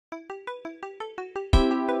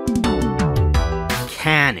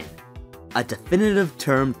Canon. A definitive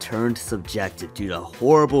term turned subjective due to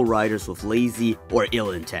horrible writers with lazy or ill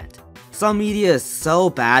intent. Some media is so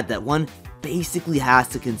bad that one basically has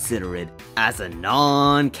to consider it as a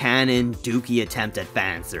non-canon dookie attempt at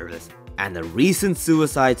fan service. And the recent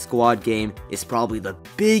Suicide Squad game is probably the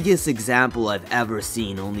biggest example I've ever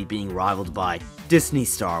seen, only being rivaled by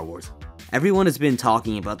Disney's Star Wars. Everyone has been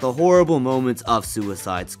talking about the horrible moments of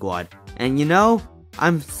Suicide Squad, and you know,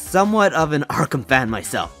 I'm somewhat of an Arkham fan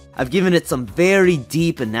myself. I've given it some very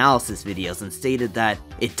deep analysis videos and stated that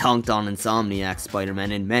it dunked on Insomniac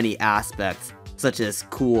Spider-Man in many aspects, such as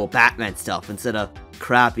cool Batman stuff instead of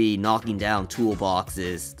crappy knocking down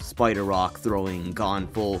toolboxes, Spider-Rock throwing gone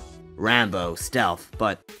full Rambo stealth.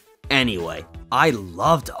 But anyway, I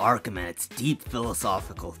loved Arkham and its deep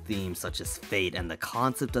philosophical themes such as fate and the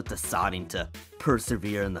concept of deciding to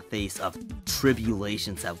persevere in the face of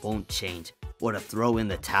tribulations that won't change, or to throw in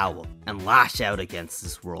the towel and lash out against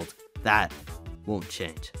this world that won't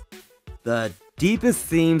change. The deepest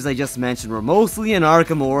themes I just mentioned were mostly in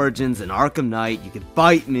Arkham Origins and Arkham Knight. You could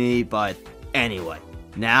fight me, but anyway,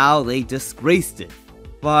 now they disgraced it.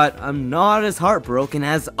 But I'm not as heartbroken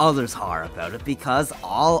as others are about it, because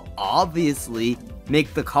I'll obviously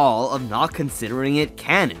make the call of not considering it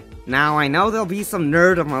canon. Now, I know there'll be some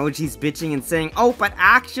nerd emojis bitching and saying, oh, but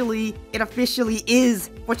actually, it officially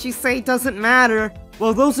is. What you say doesn't matter.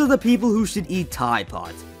 Well, those are the people who should eat Tide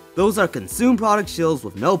Pods. Those are consumer product shills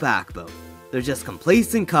with no backbone. They're just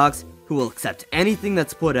complacent cucks who will accept anything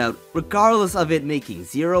that's put out, regardless of it making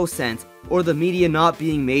 0 sense or the media not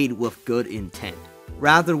being made with good intent,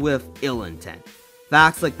 rather with ill intent.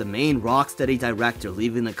 Facts like the main Rocksteady director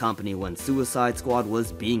leaving the company when Suicide Squad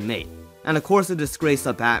was being made. And of course the disgrace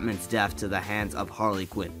of Batman's death to the hands of Harley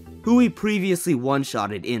Quinn, who he previously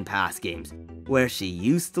one-shotted in past games, where she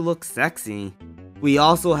used to look sexy. We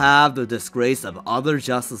also have the disgrace of other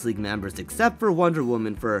Justice League members except for Wonder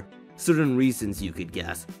Woman for certain reasons you could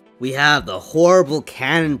guess. We have the horrible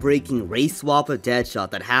canon-breaking race swap of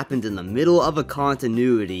Deadshot that happened in the middle of a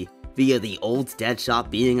continuity via the old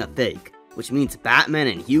Deadshot being a fake, which means Batman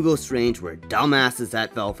and Hugo Strange were dumbasses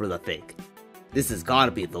that fell for the fake. This has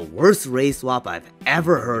gotta be the worst race swap I've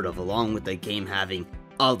ever heard of, along with the game having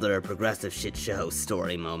other progressive shit show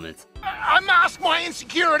story moments. I mask my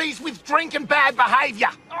insecurities with drink and bad behavior.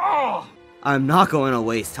 Oh. I'm not going to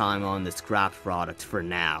waste time on this crap product for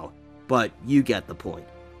now, but you get the point.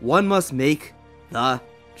 One must make the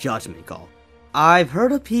judgment call. I've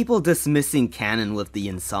heard of people dismissing canon with the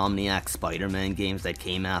Insomniac Spider-Man games that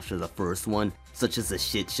came after the first one, such as the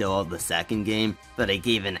shit show of the second game that I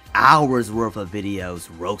gave an hour's worth of videos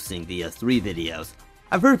roasting via 3 videos.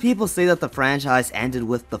 I've heard people say that the franchise ended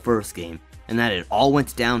with the first game, and that it all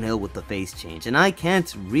went downhill with the face change, and I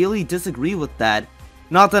can't really disagree with that.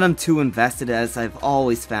 Not that I'm too invested, as I've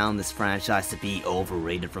always found this franchise to be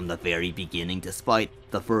overrated from the very beginning despite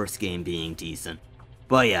the first game being decent.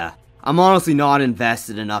 But yeah, I'm honestly not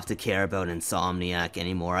invested enough to care about Insomniac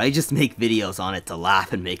anymore. I just make videos on it to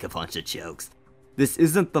laugh and make a bunch of jokes. This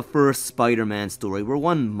isn't the first Spider-Man story where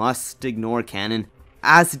one must ignore canon.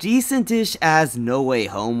 As decent-ish as No Way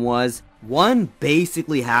Home was, one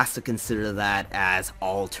basically has to consider that as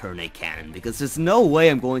alternate canon, because there's no way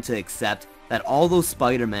I'm going to accept that all those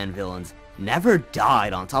Spider-Man villains never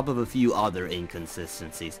died on top of a few other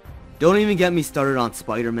inconsistencies. Don't even get me started on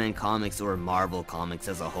Spider-Man comics or Marvel comics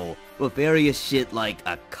as a whole, with various shit like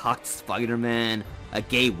a cucked Spider-Man, a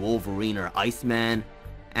gay Wolverine or Iceman,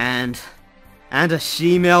 and a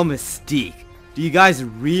she-male Mystique. Do you guys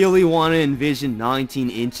really want to envision 19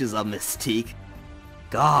 inches of Mystique?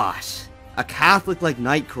 Gosh, a Catholic like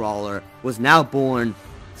Nightcrawler was now born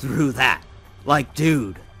through that. Like,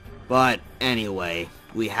 dude. But anyway,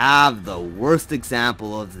 we have the worst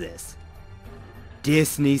example of this.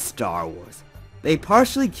 Disney Star Wars. They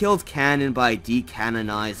partially killed canon by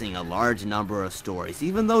decanonizing a large number of stories,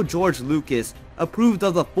 even though George Lucas approved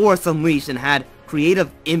of The Force Unleashed and had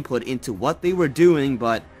creative input into what they were doing,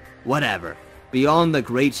 but whatever. Beyond the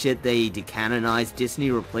great shit they decanonized,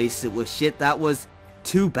 Disney replaced it with shit that was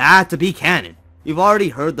too bad to be canon. You've already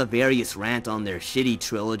heard the various rant on their shitty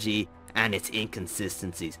trilogy and its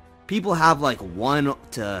inconsistencies. People have like 1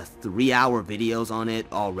 to 3 hour videos on it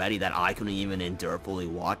already that I couldn't even endure fully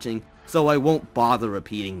watching, so I won't bother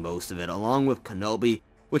repeating most of it, along with Kenobi,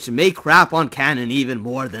 which may crap on canon even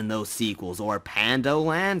more than those sequels, or Pando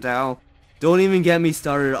Lando. Don't even get me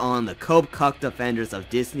started on the cope cuck defenders of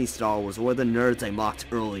Disney Star Wars, or the nerds I mocked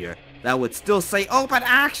earlier that would still say, oh, but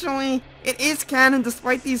actually, it is canon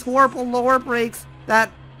despite these horrible lore breaks.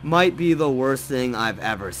 That might be the worst thing I've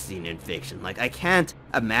ever seen in fiction. Like, I can't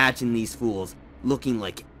imagine these fools looking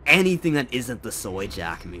like anything that isn't the Soy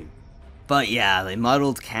Jack meme. But yeah, they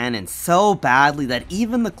muddled canon so badly that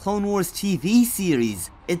even the Clone Wars TV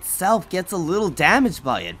series itself gets a little damaged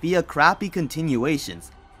by it via crappy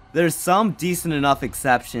continuations. There's some decent enough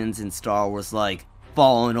exceptions in Star Wars like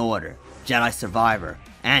Fallen Order, Jedi Survivor,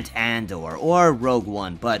 and Andor, or Rogue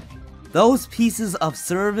One, but those pieces of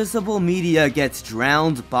serviceable media gets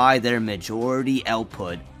drowned by their majority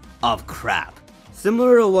output of crap.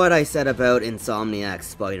 Similar to what I said about Insomniac's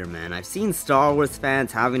Spider-Man, I've seen Star Wars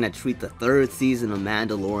fans having to treat the 3rd season of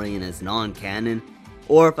Mandalorian as non-canon,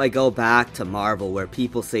 or if I go back to Marvel where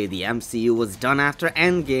people say the MCU was done after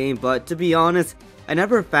Endgame, but to be honest, I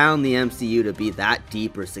never found the MCU to be that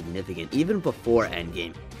deep or significant even before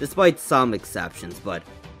Endgame, despite some exceptions, but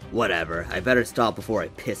whatever, I better stop before I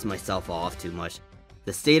piss myself off too much.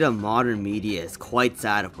 The state of modern media is quite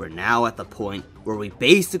sad if we're now at the point where we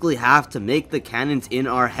basically have to make the canons in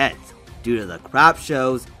our heads due to the crap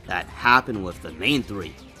shows that happen with the main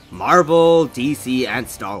 3, Marvel, DC, and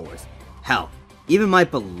Star Wars. Hell, even my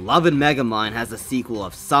beloved Megamind has a sequel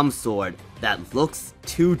of some sort that looks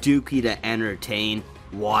too dookie to entertain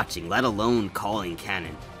watching, let alone calling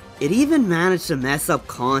canon. It even managed to mess up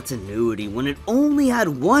continuity when it only had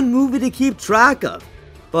one movie to keep track of.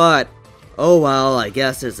 But oh well, I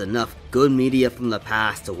guess there's enough good media from the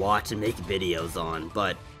past to watch and make videos on.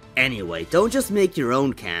 But anyway, don't just make your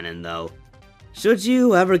own canon though. Should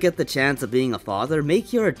you ever get the chance of being a father,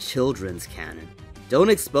 make your children's canon. Don't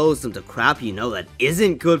expose them to crap you know that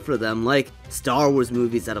isn't good for them, like Star Wars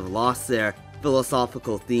movies that have lost their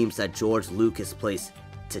philosophical themes that George Lucas placed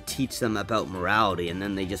to teach them about morality, and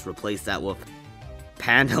then they just replace that with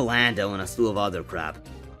Panda Lando and a slew of other crap.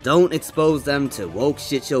 Don't expose them to woke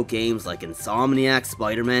shitshow games like Insomniac's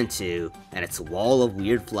Spider-Man 2 and its wall of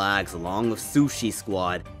weird flags along with Sushi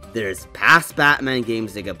Squad. There's past Batman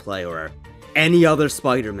games they could play or any other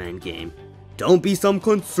Spider-Man game. Don't be some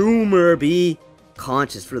consumer, be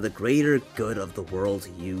conscious for the greater good of the world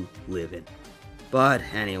you live in. But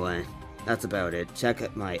anyway, that's about it. Check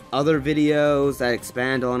out my other videos that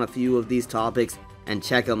expand on a few of these topics, and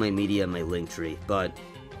check out my media in my link tree. But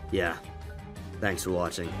yeah, thanks for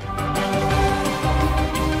watching.